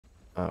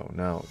Oh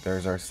no,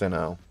 there's our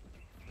Sinnoh.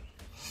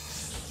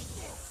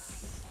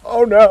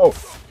 Oh no!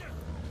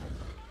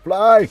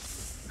 Fly!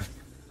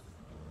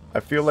 I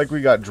feel like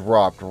we got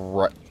dropped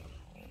right.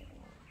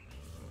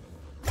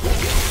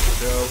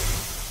 So,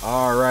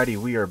 alrighty,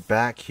 we are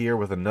back here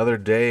with another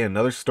day,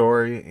 another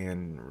story,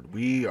 and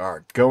we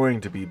are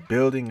going to be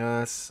building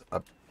us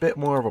a bit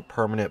more of a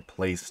permanent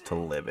place to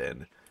live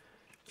in.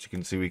 As you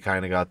can see, we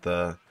kind of got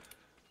the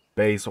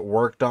base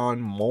worked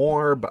on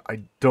more, but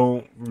I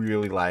don't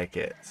really like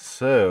it.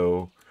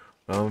 So,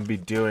 what I'm going to be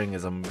doing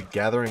is I'm going to be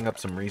gathering up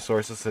some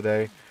resources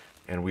today,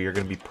 and we are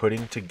going to be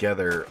putting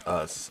together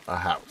us a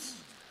house.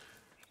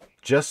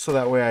 Just so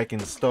that way I can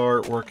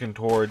start working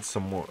towards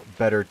some more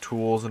better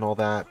tools and all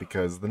that,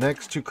 because the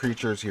next two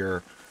creatures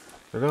here,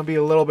 they're going to be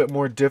a little bit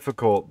more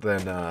difficult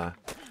than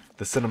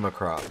the cinema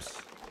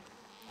crops.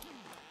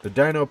 The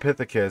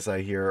Dinopithecus,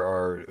 I hear,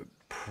 are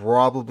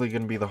probably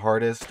going to be the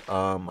hardest.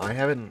 I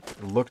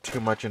haven't looked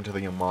too much into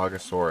the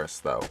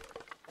Yamagosaurus, though.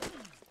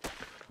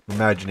 I'm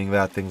imagining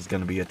that thing's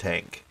going to be a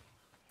tank.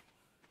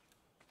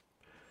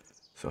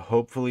 So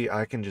hopefully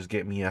I can just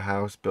get me a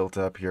house built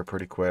up here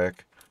pretty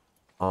quick.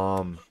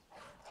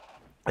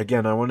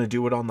 Again, I want to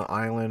do it on the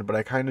island, but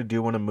I kind of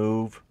do want to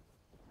move.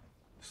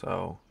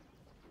 So,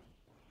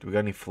 do we got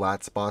any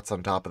flat spots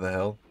on top of the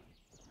hill?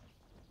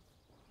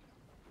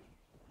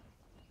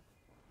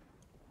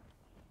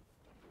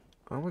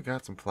 Oh, we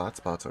got some flat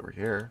spots over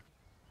here.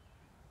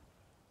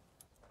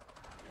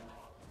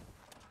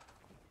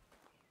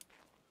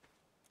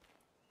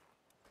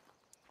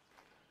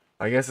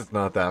 I guess it's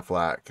not that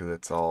flat because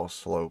it's all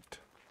sloped.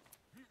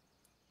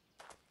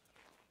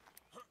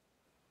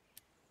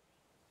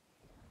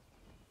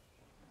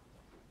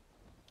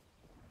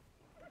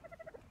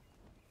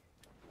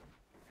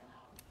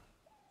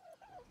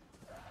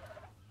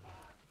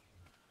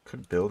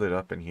 Could build it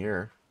up in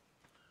here.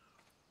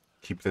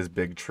 Keep this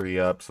big tree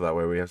up so that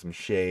way we have some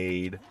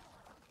shade.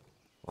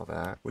 All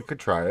that. We could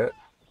try it.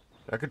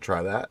 I could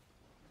try that.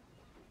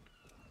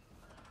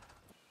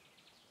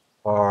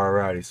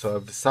 Alrighty, so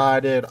I've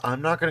decided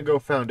I'm not going to go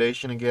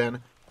foundation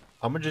again.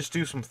 I'm going to just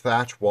do some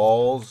thatch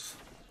walls.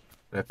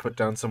 And I put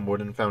down some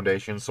wooden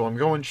foundation. So I'm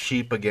going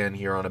cheap again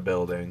here on a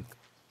building.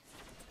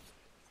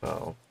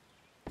 So,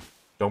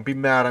 don't be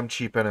mad I'm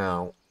cheaping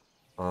out.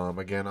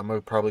 Again, I'm going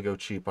to probably go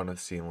cheap on a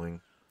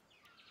ceiling.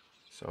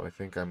 So I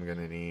think I'm going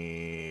to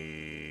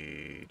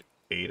need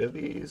 8 of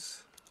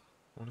these,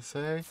 I want to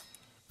say.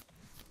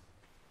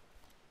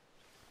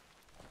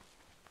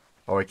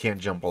 Oh, I can't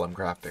jump while I'm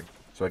crafting.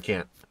 So I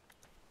can't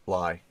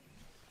fly.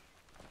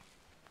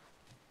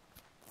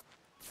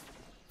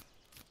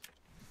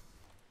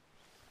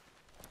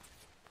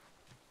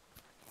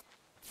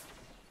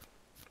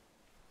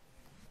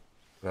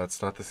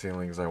 That's not the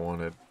ceilings I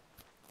wanted.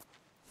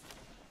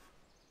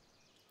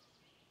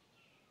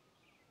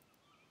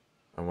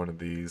 I wanted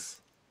these.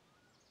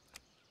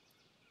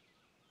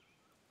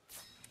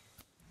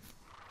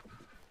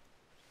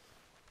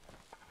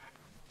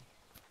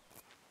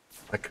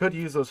 I could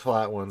use those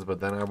flat ones, but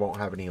then I won't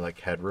have any, like,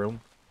 headroom.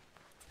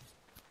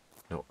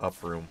 No,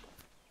 up room.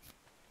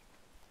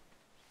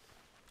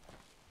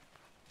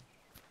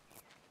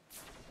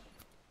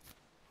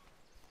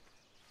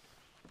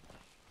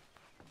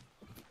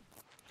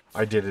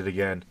 I did it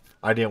again.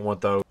 I didn't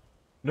want those.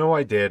 No,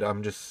 I did.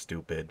 I'm just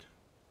stupid.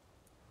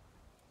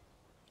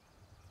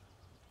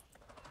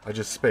 I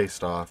just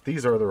spaced off.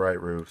 These are the right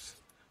roofs.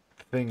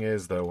 The thing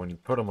is, though, when you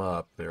put them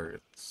up,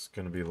 it's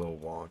going to be a little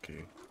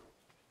wonky.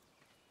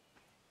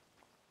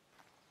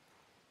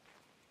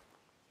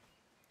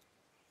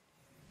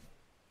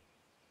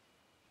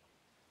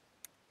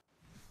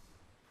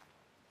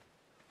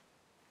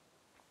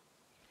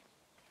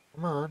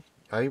 Come on.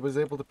 I was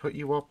able to put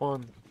you up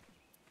on...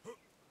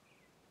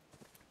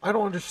 I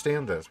don't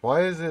understand this.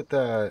 Why is it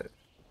that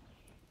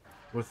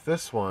with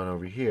this one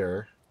over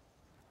here,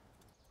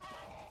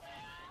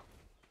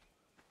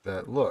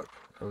 that, look,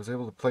 I was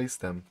able to place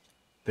them.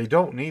 They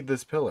don't need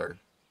this pillar.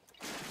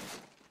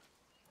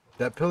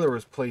 That pillar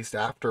was placed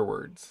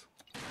afterwards.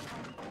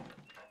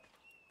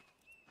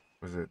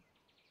 Was it?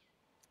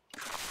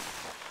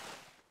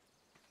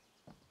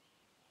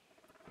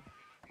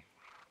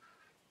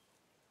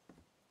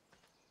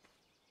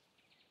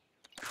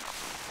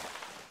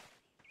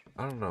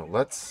 I don't know.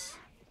 It's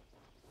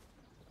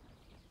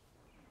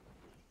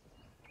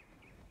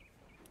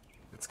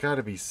got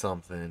to be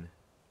something.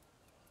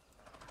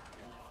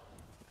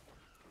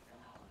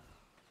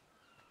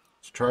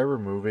 Let's try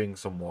removing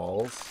some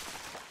walls.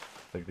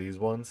 Like these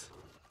ones.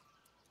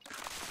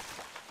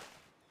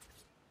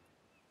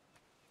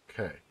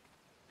 Okay.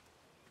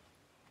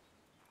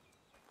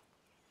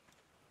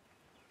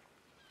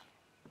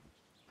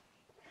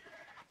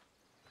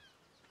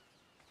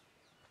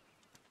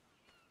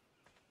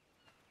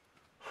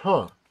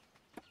 Huh.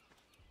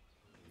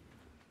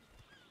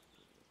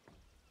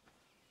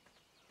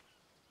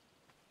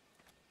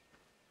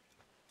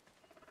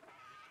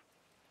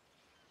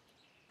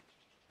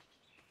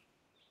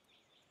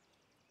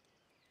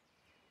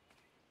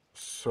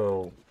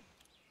 So...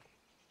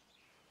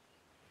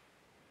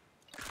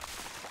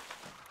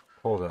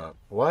 Hold up.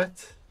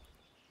 What?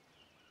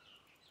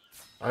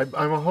 I'm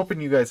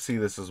hoping you guys see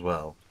this as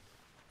well.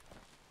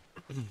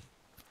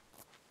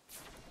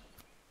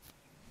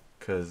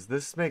 Because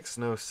this makes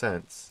no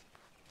sense.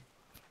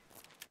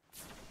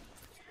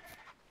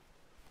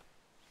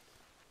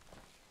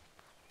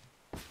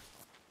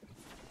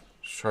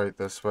 Just try it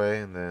this way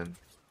and then...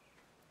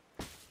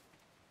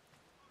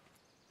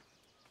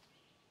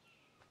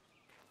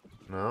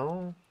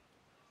 No?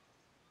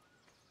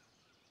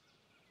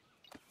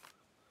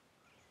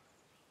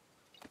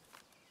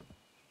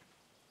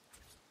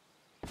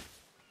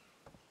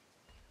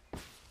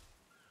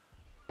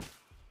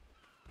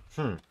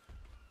 I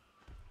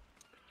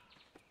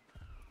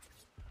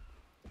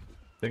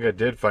think I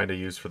did find a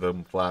use for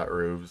them flat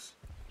roofs.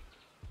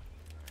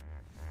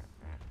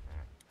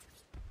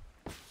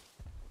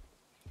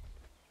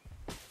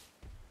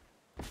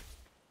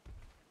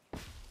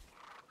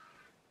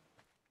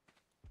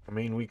 I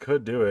mean, we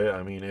could do it.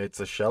 I mean, it's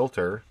a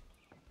shelter.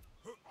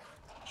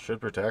 Should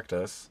protect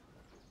us.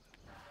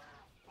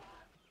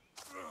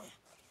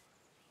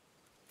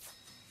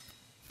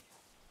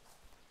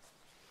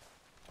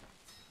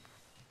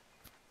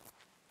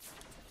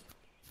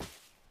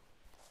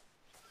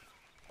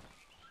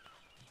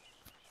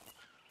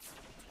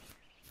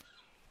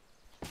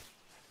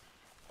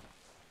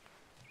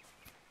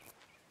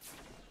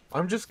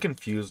 I'm just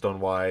confused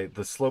on why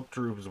the sloped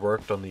roofs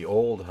worked on the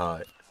old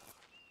hut.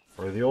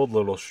 Or the old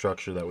little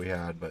structure that we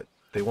had, but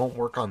they won't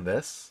work on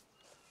this?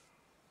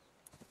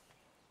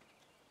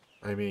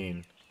 I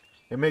mean,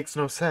 it makes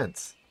no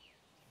sense.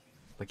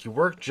 Like, you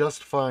worked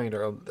just fine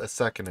a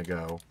second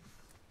ago,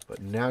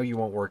 but now you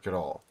won't work at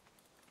all.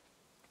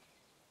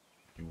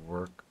 You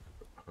work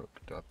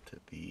hooked up to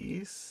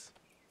these?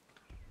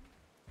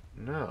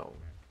 No.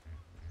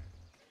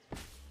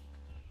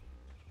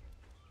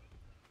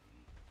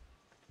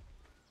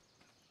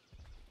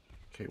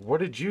 Okay,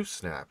 what did you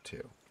snap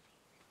to?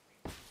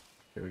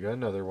 Okay, we got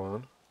another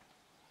one.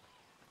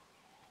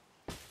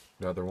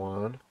 Another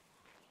one.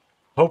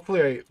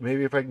 Hopefully,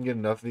 maybe if I can get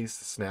enough of these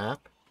to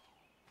snap.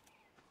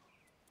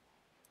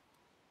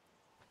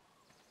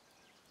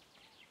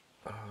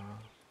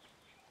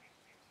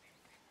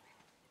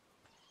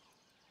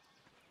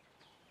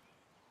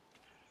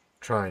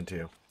 Trying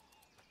to.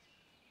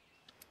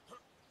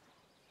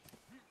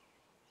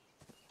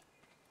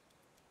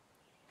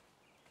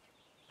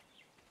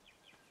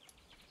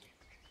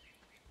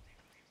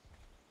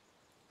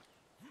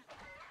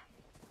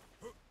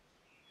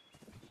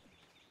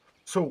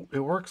 So, it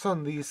works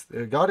on these...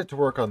 It got it to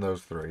work on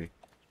those three.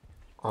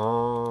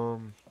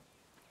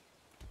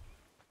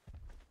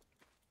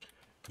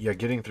 Yeah,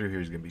 getting through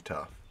here is going to be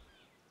tough.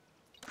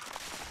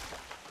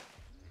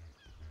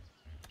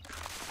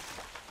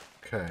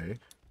 Okay.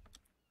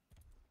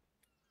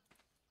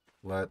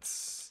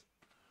 Let's...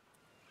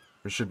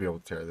 We should be able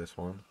to tear this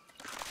one.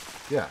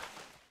 Yeah.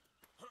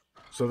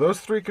 So those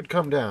three could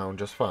come down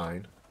just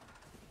fine.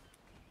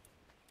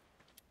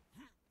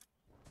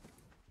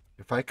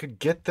 If I could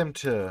get them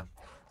to...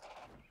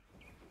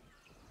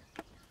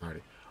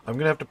 Alrighty. I'm going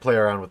to have to play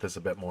around with this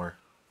a bit more.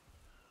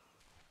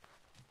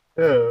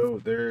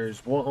 So,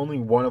 there's only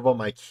one of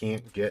them I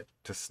can't get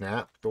to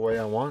snap the way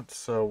I want,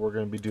 so we're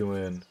going to be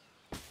doing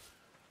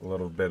a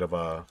little bit of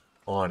a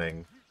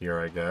awning here,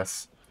 I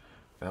guess.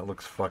 That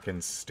looks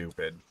fucking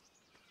stupid.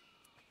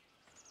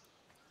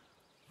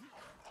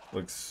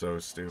 Looks so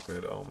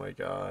stupid. Oh my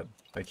god.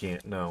 I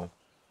can't. No.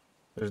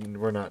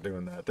 We're not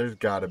doing that. There's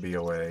gotta be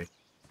a way.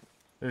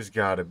 There's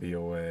gotta be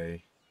a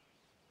way.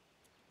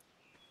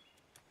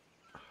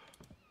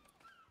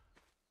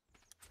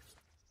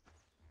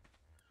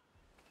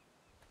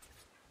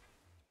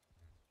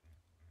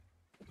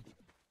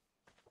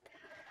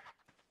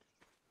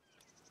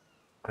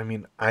 I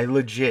mean, I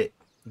legit...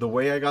 The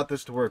way I got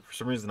this to work, for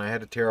some reason I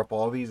had to tear up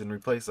all these and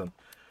replace them.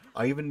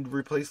 I even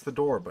replaced the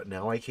door, but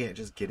now I can't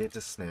just get it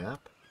to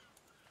snap.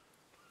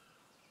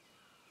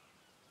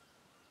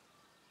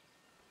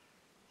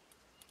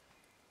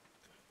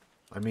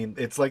 I mean,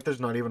 it's like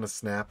there's not even a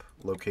snap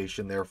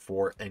location there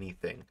for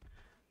anything.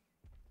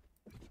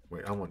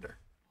 Wait, I wonder.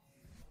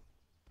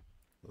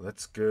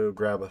 Let's go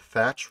grab a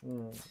thatch.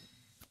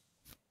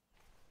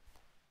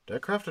 Did I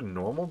craft a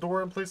normal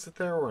door and place it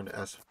there, or an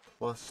S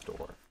plus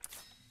door?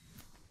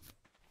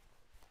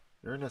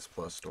 You're an S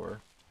plus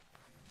door.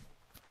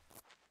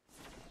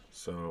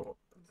 So,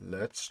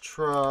 let's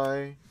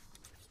try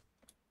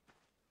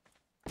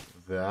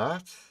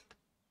that.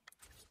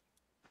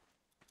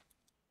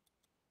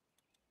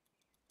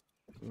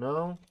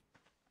 No?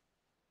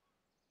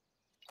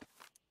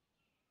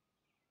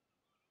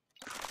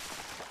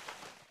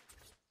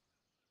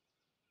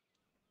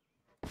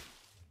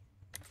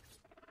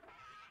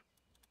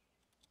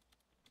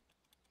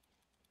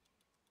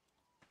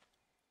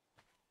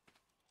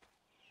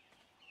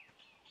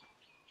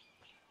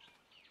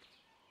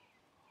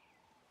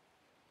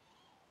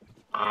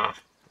 Ah,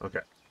 okay.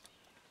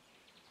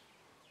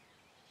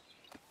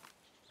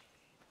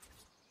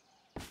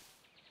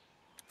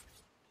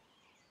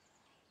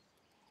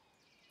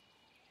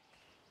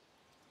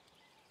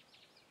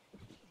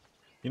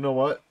 You know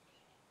what?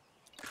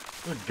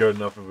 Good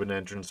enough of an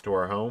entrance to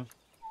our home.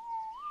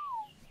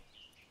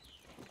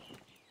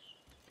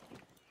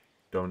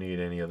 Don't need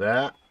any of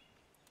that.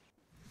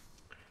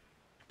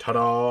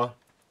 Ta-da!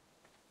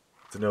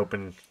 It's an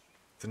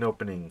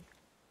opening.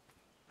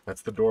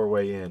 That's the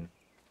doorway in.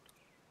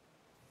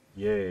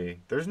 Yay.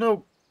 There's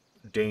no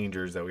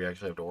dangers that we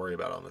actually have to worry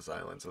about on this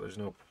island, so there's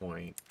no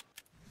point.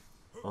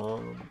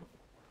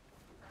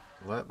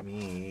 Let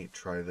me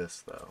try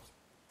this though.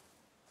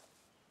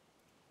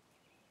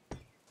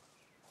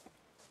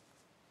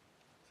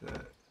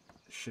 That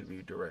should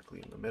be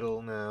directly in the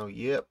middle now.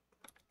 Yep.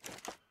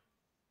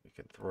 We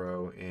can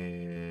throw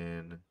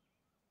in.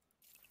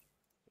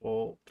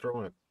 We'll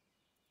throw in a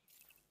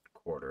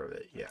quarter of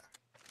it. Yeah.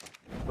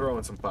 Throw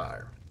in some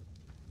fire.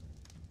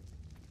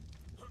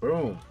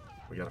 Boom.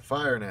 We got a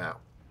fire now.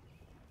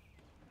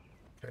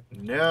 Okay.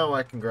 Now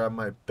I can grab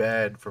my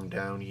bed from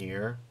down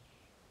here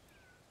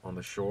on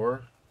the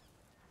shore.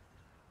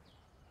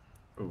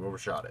 Ooh,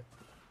 overshot it.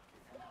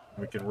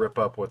 We can rip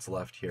up what's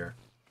left here.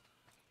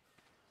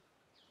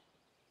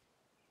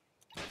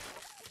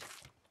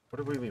 What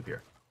did we leave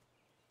here?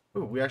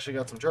 Ooh, we actually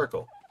got some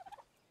charcoal.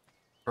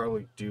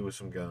 Probably do with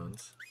some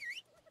guns.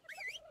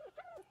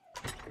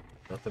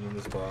 Nothing in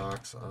this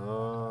box.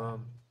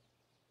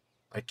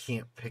 I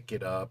can't pick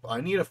it up. I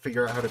need to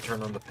figure out how to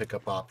turn on the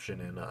pickup option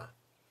in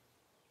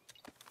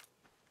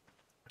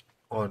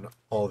on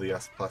all the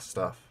S Plus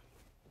stuff.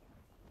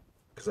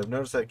 Because I've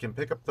noticed I can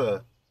pick up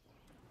the...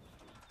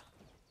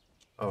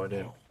 Oh, I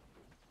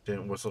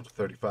didn't whistle to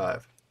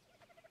 35.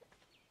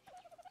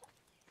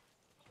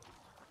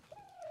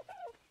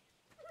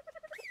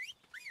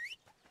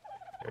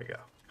 There you go.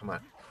 Come on.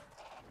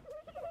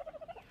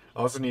 I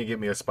also need to get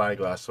me a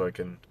spyglass so I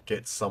can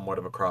get somewhat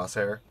of a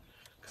crosshair.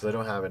 Because I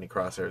don't have any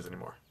crosshairs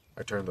anymore.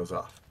 I turned those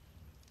off.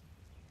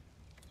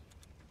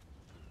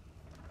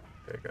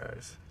 Okay,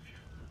 guys.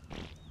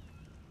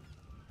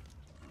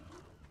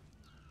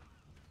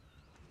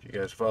 If you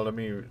guys follow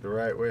me the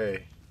right way,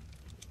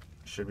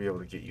 I should be able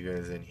to get you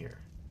guys in here.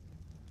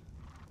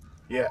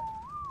 Yeah.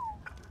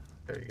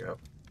 There you go.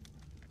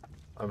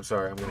 I'm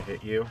sorry, I'm going to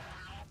hit you.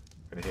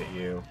 I'm going to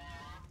hit you.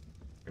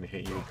 I'm going to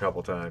hit you a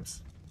couple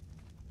times.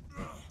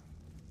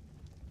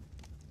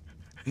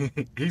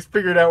 He's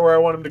figured out where I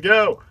want him to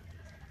go.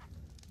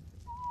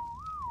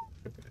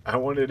 I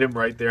wanted him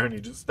right there and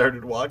he just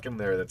started walking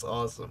there. That's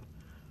awesome.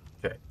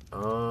 Okay.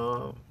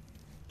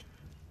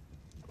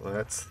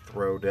 Let's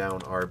throw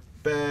down our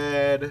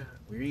bed.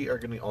 We are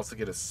going to also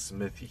get a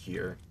smithy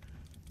here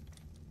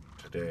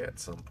today at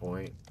some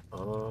point.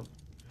 You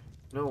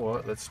know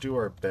what? Let's do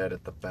our bed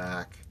at the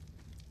back.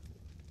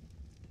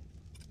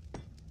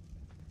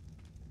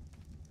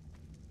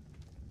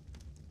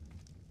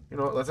 You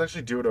know what? Let's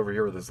actually do it over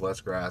here where there's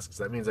less grass, because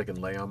that means I can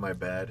lay on my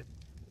bed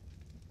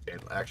and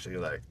actually,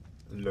 like,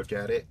 look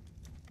at it.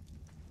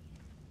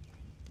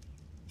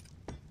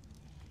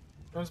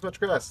 Not as much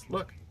grass.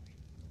 Look.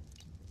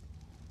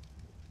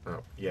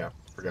 Oh, yeah.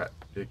 Forgot.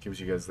 It gives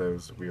you guys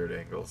those weird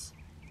angles.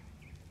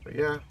 But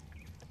yeah.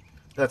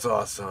 That's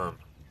awesome.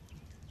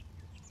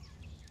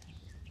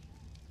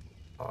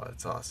 Oh,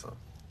 that's awesome.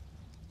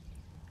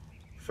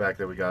 The fact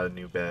that we got a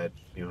new bed,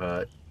 new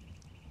hut.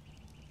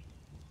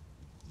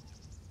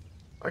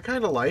 I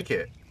kind of like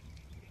it.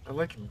 I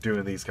like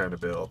doing these kind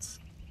of builds.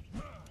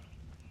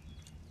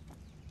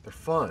 They're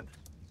fun.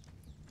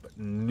 But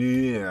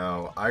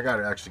now, I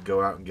gotta actually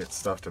go out and get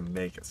stuff to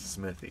make a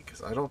smithy.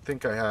 Because I don't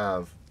think I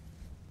have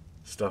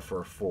stuff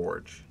for a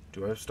forge.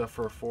 Do I have stuff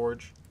for a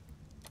forge?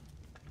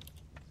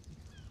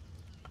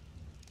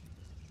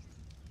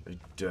 I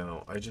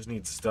don't. I just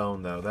need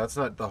stone, though. That's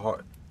not the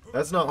hard...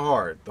 That's not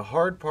hard. The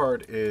hard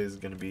part is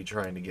going to be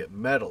trying to get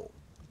metal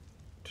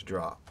to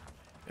drop.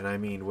 And I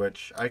mean,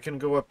 which I can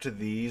go up to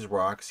these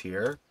rocks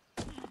here,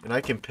 and I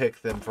can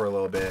pick them for a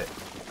little bit.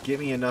 Get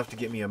me enough to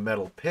get me a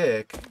metal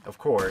pick, of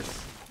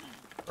course.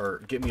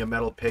 Or get me a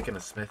metal pick and a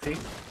smithy,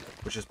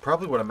 which is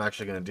probably what I'm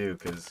actually going to do,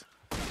 because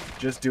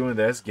just doing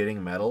this,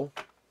 getting metal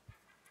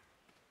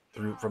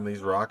from these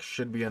rocks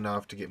should be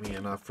enough to get me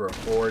enough for a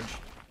forge,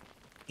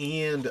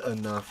 and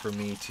enough for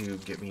me to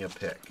get me a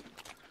pick.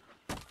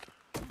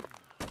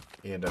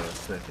 And a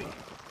smithy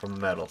from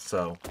metal,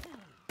 so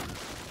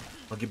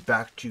I'll get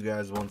back to you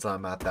guys once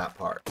I'm at that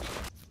part.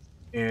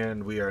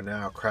 And we are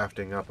now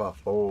crafting up a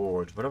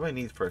forge. What do I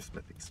need for a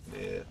smithy?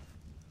 Smith.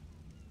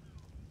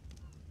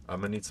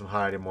 I'm going to need some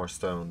hide and more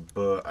stone,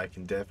 but I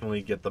can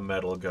definitely get the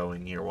metal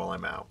going here while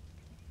I'm out.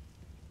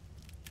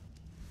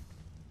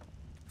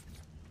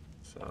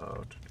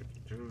 So,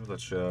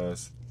 let's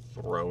just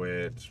throw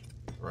it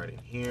right in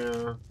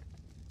here.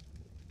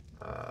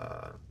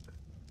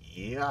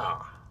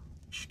 Yeah.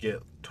 Should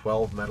get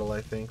 12 metal,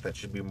 I think. That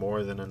should be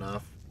more than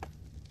enough.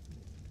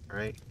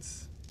 Right?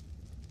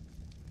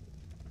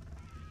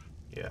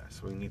 Yeah,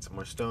 so we need some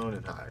more stone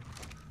and hide.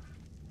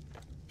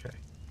 Okay.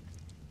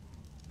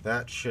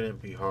 That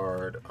shouldn't be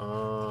hard.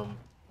 Are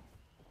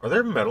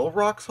there metal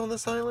rocks on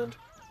this island?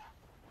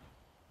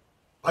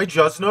 I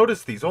just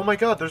noticed these. Oh my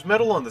god, there's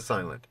metal on this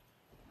island.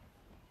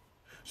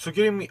 So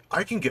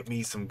I can get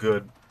me some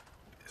good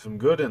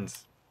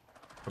uns.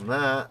 from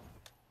that.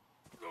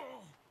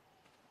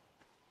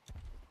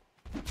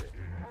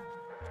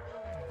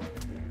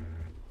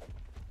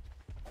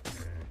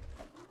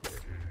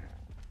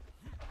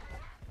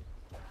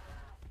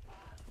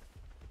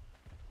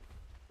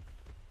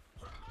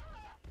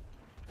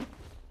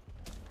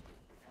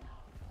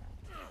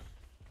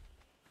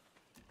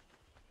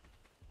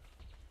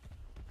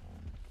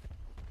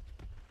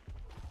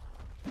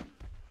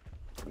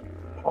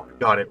 Oh,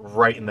 got it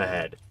right in the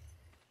head.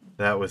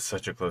 That was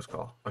such a close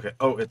call. Okay.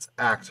 Oh, it's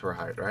axe for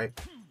hide, right?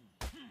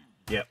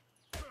 Yep.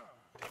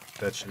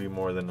 That should be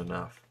more than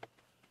enough.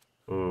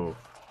 Ooh.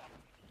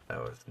 That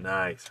was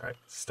nice. All right.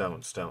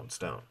 Stone, stone,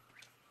 stone.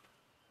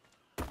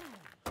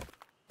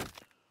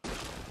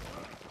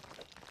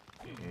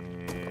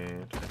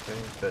 And I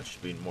think that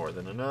should be more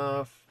than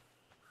enough.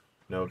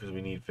 No, because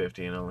we need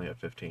 50 and I only have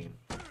 15.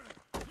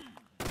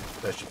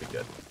 That should be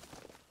good.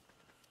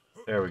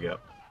 There we go.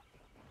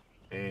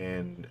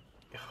 And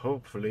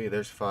hopefully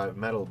there's 5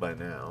 metal by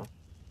now.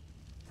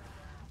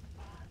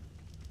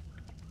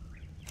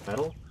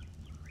 Metal?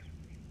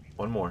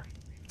 One more.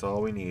 That's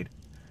all we need.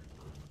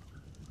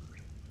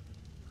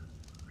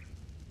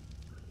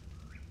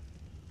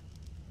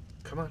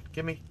 Come on,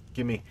 gimme.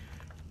 Gimme.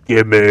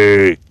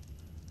 Gimme!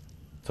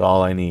 That's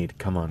all I need.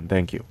 Come on,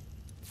 thank you.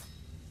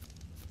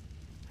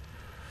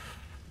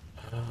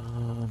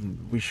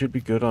 We should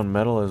be good on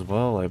metal as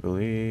well, I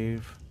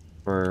believe,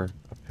 for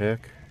a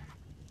pick.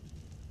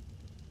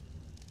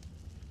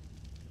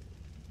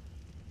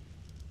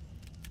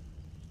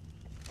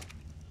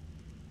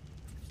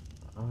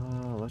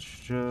 Let's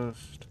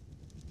just...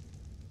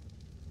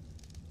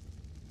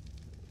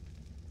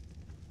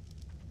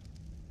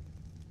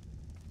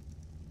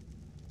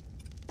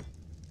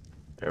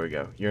 There we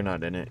go. You're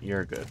not in it.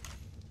 You're good.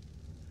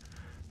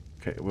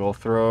 Okay, we'll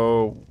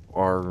throw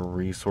our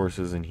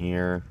resources in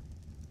here,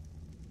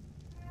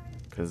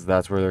 because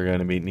that's where they're going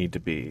to need to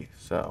be.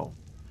 So,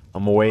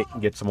 I'm going to wait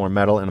and get some more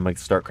metal, and I'm going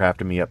to start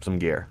crafting me up some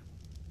gear.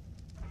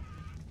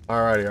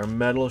 Alrighty, our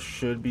metal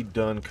should be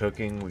done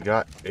cooking. We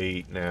got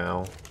 8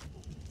 now.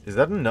 Is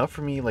that enough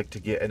for me, like, to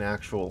get an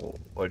actual,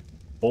 like,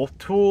 both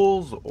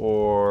tools,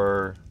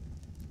 or...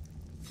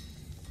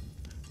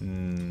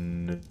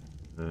 No.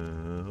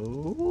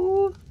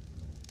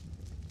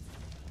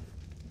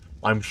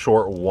 I'm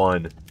short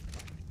 1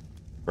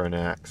 for an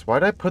axe. Why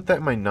did I put that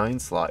in my 9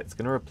 slot? It's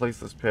going to replace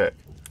this pick.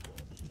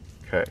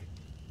 Okay.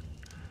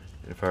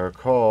 If I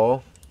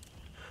recall...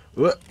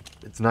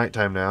 It's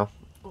nighttime now.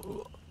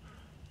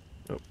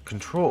 No,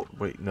 control...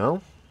 Wait,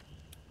 no?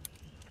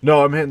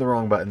 No, I'm hitting the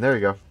wrong button. There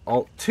you go.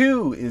 Alt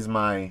 2 is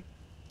my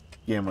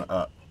gamma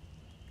up.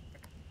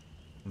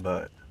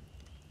 But...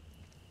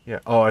 yeah.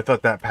 Oh, I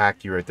thought that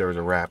packed you right there was a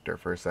raptor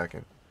for a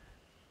second.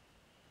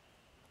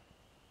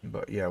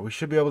 But yeah, we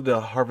should be able to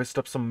harvest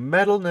up some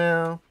metal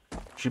now.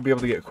 Should be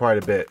able to get quite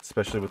a bit,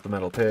 especially with the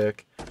metal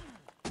pick.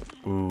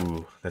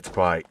 Ooh, that's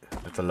quite.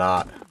 That's a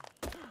lot.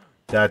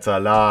 That's a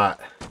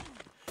lot.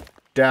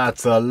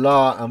 That's a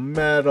lot of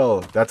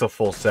metal. That's a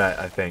full set,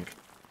 I think.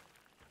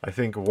 I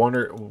think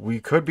we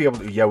could be able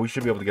to, yeah, we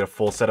should be able to get a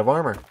full set of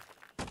armor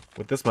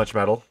with this much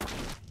metal.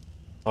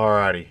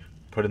 Alrighty,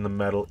 putting the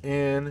metal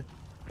in.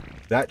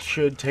 That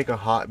should take a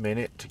hot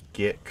minute to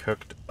get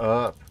cooked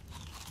up,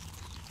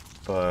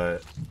 but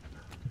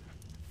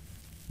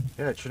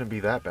yeah, it shouldn't be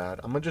that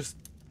bad. I'm gonna just,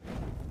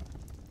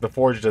 the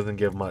forge doesn't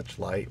give much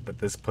light, but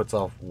this puts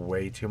off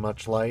way too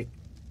much light,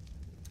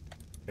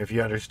 if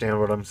you understand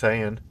what I'm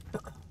saying.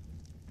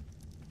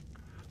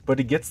 But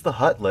it gets the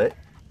hut lit.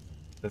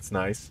 That's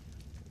nice.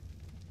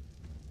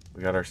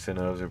 We got our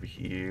Sinnohs over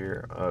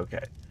here.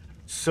 Okay.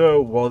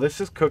 So, while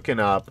this is cooking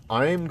up,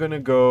 I'm going to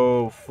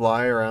go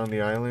fly around the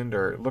island,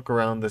 or look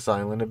around this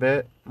island a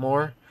bit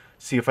more.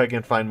 See if I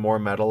can find more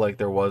metal like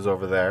there was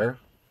over there.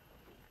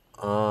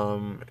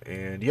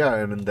 And yeah,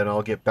 and then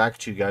I'll get back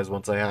to you guys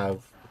once I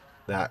have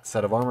that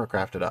set of armor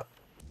crafted up.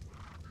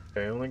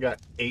 Okay, I only got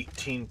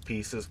 18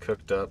 pieces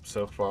cooked up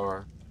so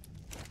far.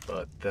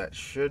 But that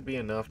should be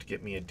enough to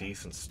get me a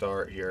decent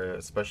start here,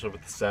 especially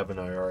with the 7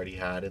 I already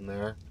had in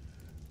there.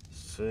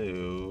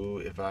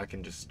 So, if I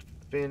can just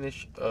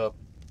finish up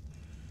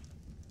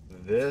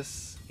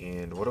this,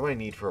 and what do I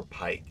need for a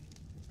pike?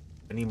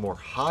 I need more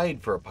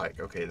hide for a pike.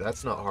 Okay,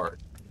 that's not hard.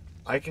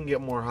 I can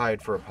get more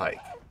hide for a pike.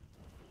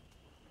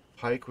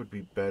 Pike would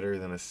be better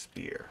than a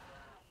spear.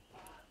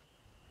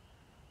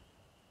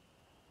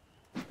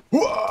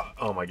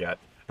 Oh my god.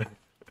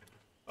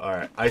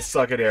 Alright, I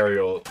suck at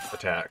aerial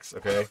attacks,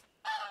 okay?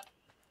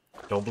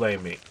 Don't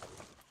blame me.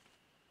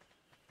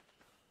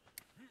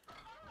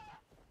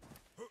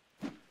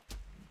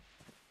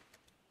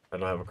 I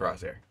don't have a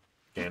crosshair.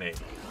 Can't aim.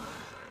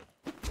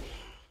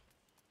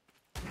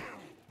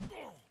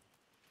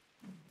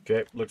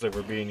 Okay, looks like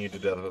we're beating you to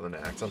death with an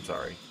axe. I'm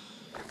sorry.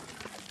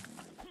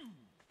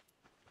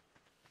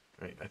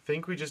 Right, I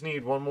think we just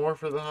need one more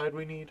for the hide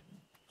we need.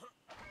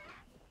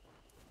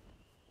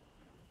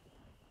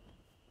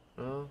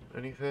 Oh,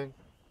 anything?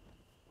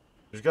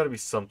 There's got to be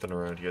something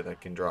around here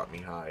that can drop me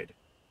hide.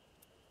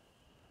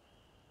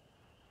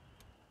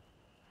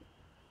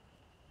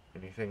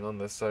 Anything on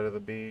this side of the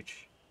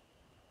beach?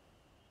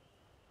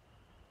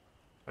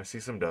 I see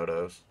some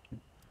dodos.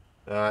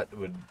 That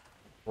would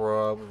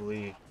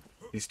probably...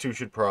 These two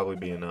should probably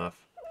be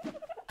enough.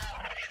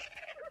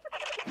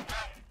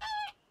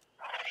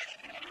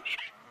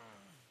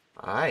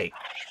 Aye.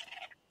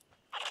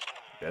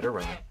 Better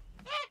run.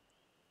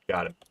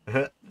 Got it.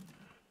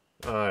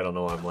 I don't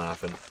know why I'm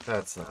laughing.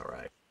 That's not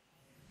right.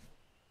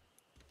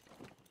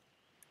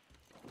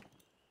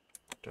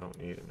 Don't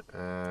need an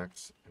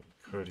axe.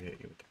 Could hit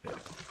you with the pick.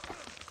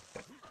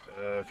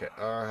 Okay,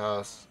 our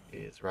house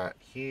is right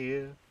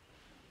here.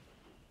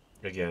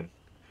 Again,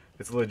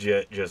 it's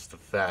legit just a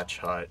thatch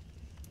hut.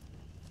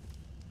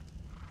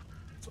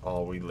 That's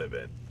all we live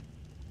in.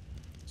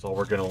 That's all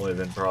we're gonna live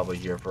in probably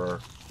here for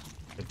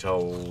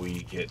until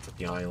we get to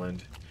the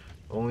island.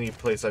 Only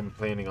place I'm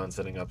planning on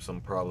setting up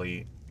some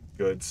probably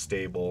good,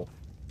 stable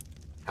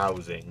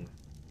housing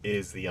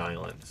is the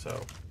island. So,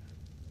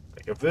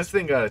 like, if this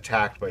thing got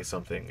attacked by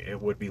something,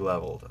 it would be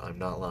leveled. I'm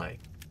not lying.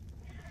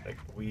 Like,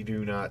 we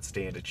do not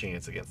stand a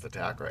chance against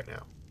attack right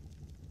now.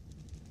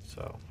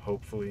 So,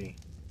 hopefully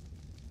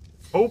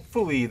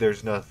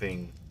there's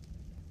nothing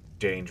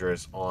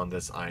dangerous on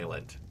this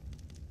island.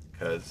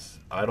 Because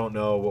I don't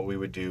know what we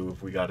would do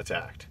if we got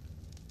attacked.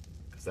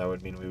 Because that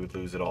would mean we would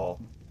lose it all.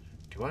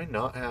 Do I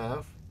not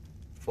have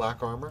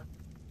flak armor?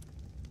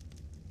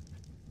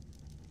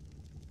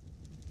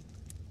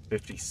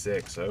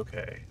 56,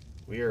 okay.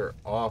 We are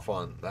off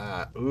on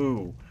that.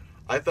 Ooh,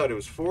 I thought it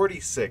was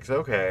 46,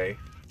 okay.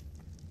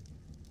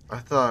 I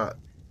thought,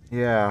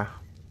 yeah.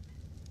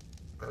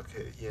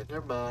 Okay, yeah,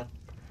 never mind.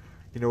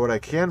 You know what I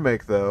can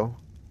make, though?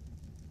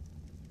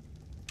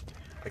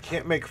 I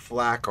can't make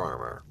flak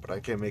armor, but I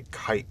can make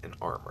chitin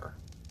armor.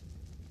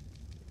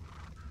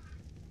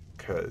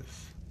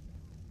 Because,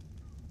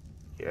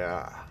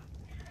 yeah.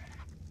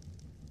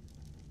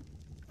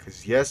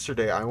 Because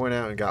yesterday I went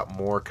out and got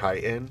more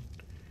chitin.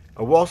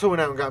 I also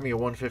went out and got me a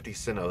 150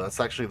 Sinnoh. That's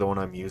actually the one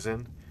I'm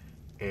using.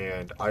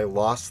 And I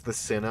lost the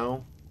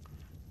Sinnoh.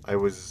 I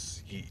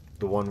was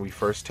the one we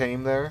first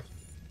tamed there.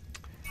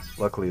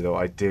 Luckily, though,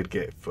 I did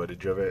get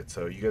footage of it,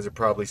 so you guys are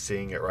probably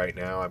seeing it right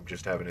now. I'm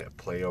just having it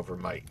play over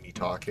me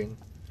talking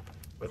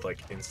with,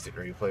 like, instant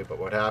replay. But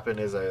what happened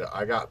is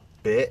I got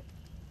bit,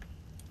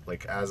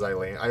 like, as I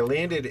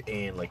landed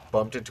and, like,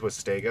 bumped into a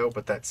stego,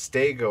 but that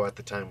stego at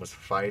the time was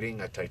fighting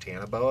a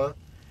Titanoboa,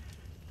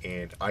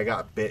 and I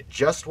got bit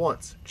just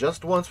once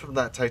from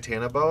that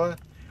Titanoboa.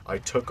 I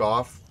took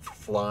off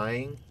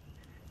flying,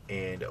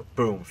 and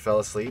boom, fell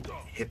asleep,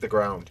 hit the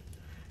ground,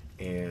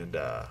 and,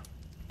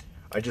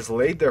 I just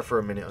laid there for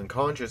a minute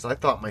unconscious. I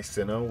thought my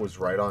Sinnoh was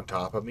right on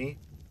top of me.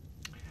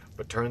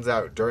 But turns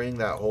out during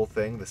that whole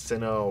thing, the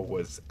Sinnoh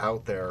was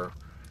out there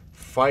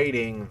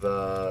fighting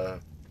the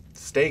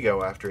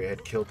Stego after it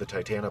had killed the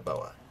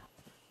Titanoboa.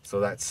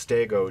 So that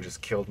Stego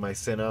just killed my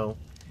Sinnoh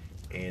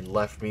and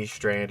left me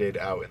stranded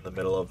out in the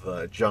middle of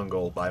the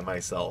jungle by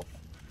myself.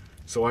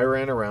 So I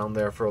ran around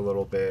there for a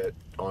little bit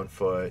on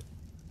foot,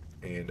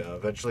 and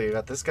eventually I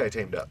got this guy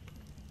tamed up.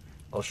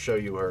 I'll show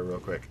you her real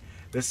quick.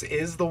 This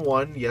is the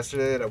one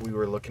yesterday that we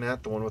were looking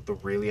at, the one with the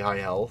really high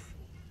health.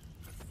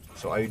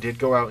 So I did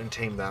go out and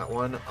tame that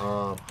one.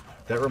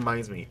 That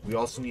reminds me, we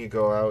also need to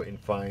go out and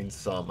find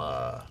some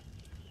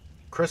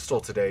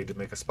crystal today to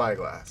make a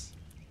spyglass.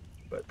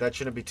 But that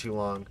shouldn't be too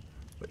long.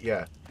 But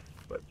yeah,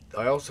 but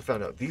I also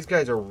found out these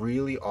guys are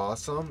really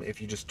awesome if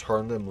you just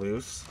turn them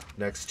loose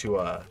next to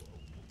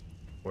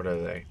what are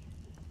they?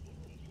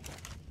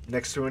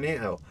 Next to an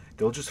anthill.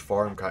 They'll just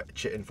farm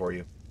chitin for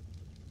you.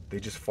 They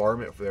just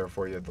farm it there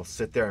for you. They'll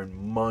sit there and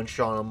munch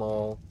on them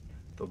all.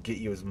 They'll get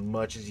you as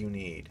much as you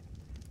need.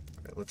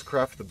 All right, let's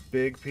craft the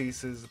big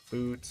pieces,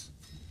 boots.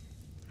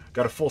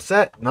 Got a full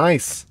set.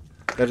 Nice.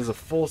 That is a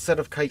full set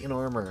of chitin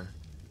armor.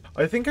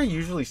 I think I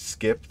usually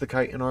skip the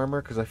chitin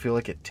armor because I feel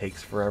like it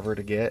takes forever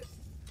to get.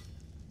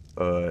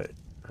 But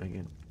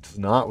again, it's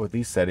not with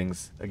these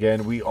settings.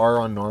 Again, we are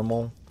on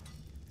normal.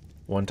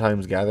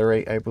 1x gather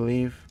rate, I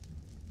believe.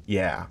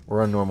 Yeah,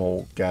 we're on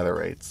normal gather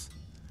rates.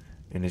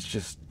 And it's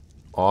just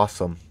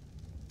awesome.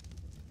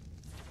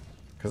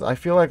 Because I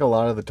feel like a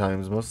lot of the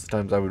times, most of the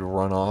times I would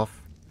run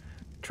off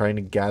trying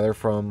to gather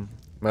from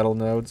metal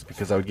nodes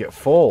because I would get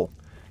full.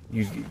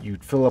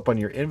 You'd fill up on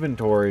your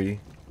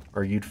inventory,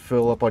 or you'd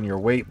fill up on your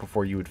weight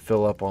before you would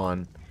fill up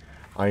on...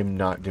 I'm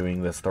not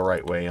doing this the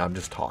right way, I'm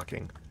just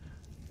talking.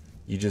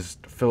 You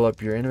just fill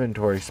up your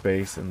inventory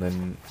space and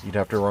then you'd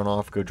have to run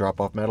off, go drop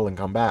off metal and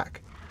come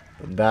back.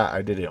 And that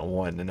I did it in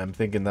one, and I'm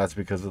thinking that's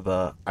because of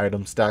the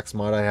item stacks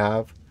mod I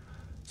have.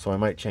 So I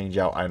might change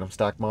out item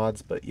stack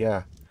mods, but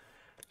yeah.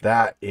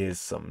 That is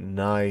some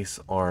nice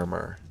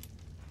armor.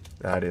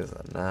 That is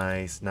a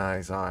nice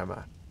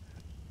armor.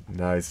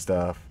 Nice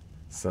stuff.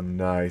 Some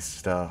nice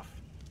stuff.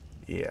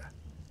 Yeah.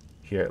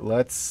 Here,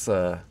 let's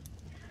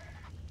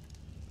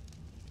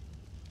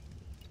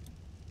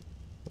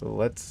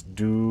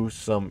do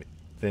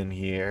something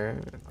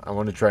here. I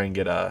want to try and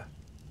get a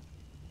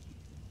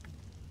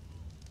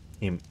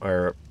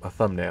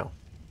thumbnail.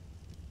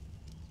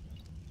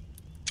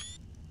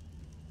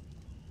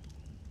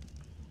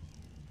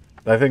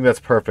 I think that's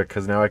perfect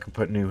because now I can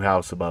put new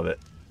house above it.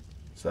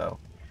 So,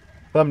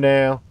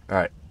 thumbnail.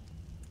 Alright.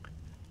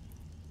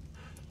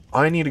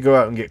 I need to go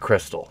out and get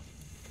crystal.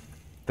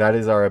 That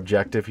is our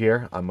objective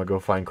here. I'm going to go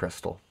find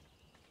crystal.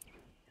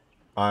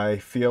 I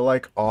feel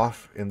like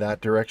off in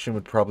that direction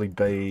would probably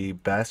be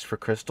best for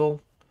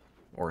crystal.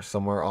 Or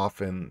somewhere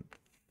off in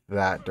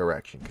that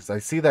direction. Because I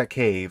see that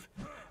cave.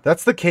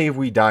 That's the cave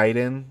we died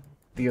in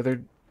the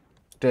other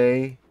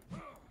day.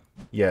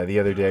 Yeah, the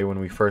other day when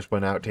we first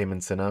went out taming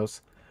Sinnohs.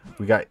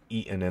 We got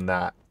eaten in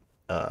that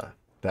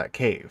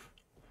cave.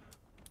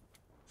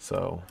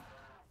 So,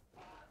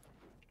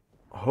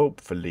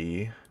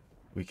 hopefully,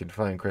 we can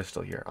find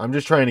crystal here. I'm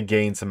just trying to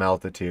gain some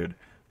altitude.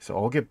 So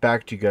I'll get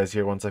back to you guys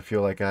here once I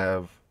feel like I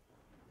have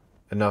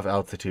enough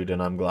altitude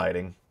and I'm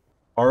gliding.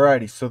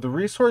 Alrighty, so the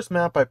resource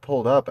map I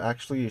pulled up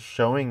actually is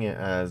showing it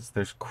as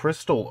there's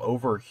crystal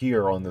over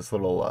here on this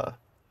little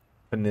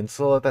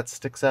peninsula that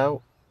sticks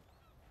out.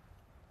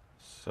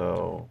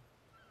 So,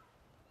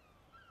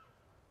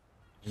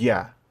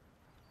 yeah,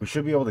 we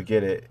should be able to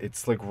get it.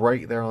 It's like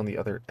right there on the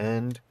other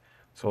end.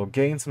 So I'll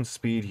gain some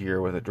speed here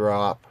with a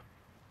drop.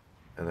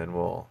 And then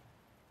we'll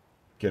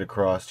get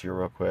across here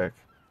real quick.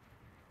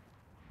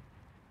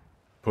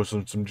 Push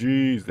on some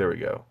G's. There we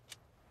go.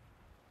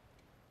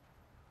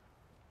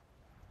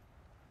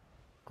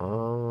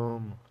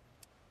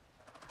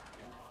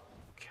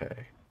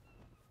 Okay.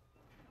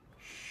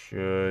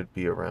 Should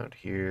be around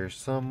here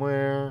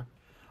somewhere.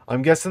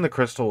 I'm guessing the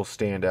crystal will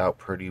stand out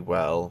pretty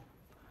well.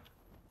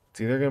 It's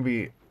either going to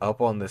be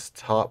up on this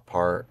top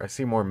part. I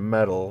see more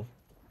metal.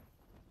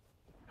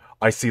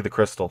 I see the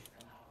crystal.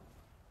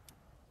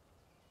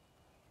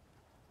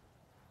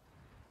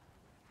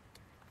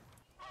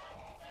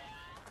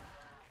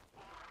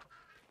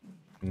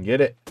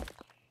 Get it.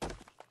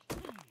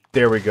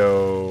 There we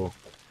go.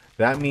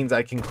 That means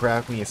I can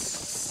craft me a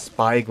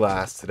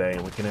spyglass today,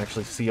 and we can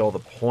actually see all the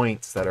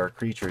points that our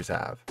creatures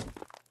have.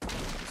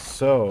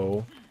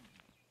 So,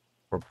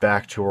 we're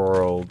back to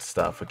our old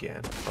stuff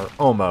again. Or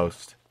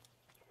almost.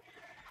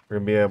 We're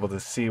going to be able to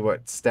see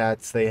what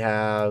stats they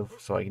have,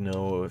 so I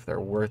know if they're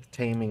worth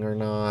taming or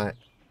not.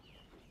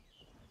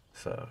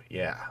 So,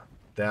 yeah.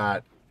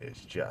 That is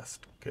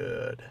just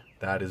good.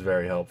 That is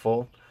very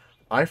helpful.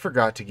 I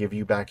forgot to give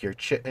you back your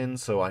chitin,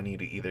 so I need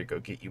to either go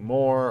get you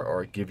more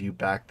or give you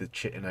back the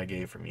chitin I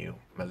gave from you,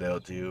 my little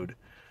dude.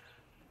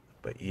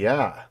 But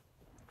yeah,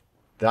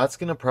 that's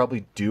going to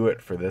probably do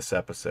it for this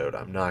episode.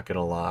 I'm not going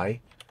to lie.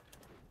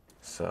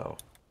 So,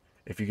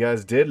 if you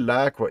guys did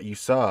like what you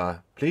saw,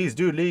 please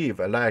do leave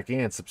a like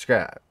and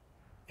subscribe.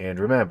 And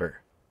remember,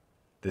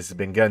 this has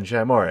been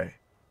Gunshy More,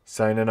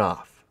 signing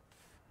off.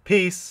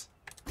 Peace!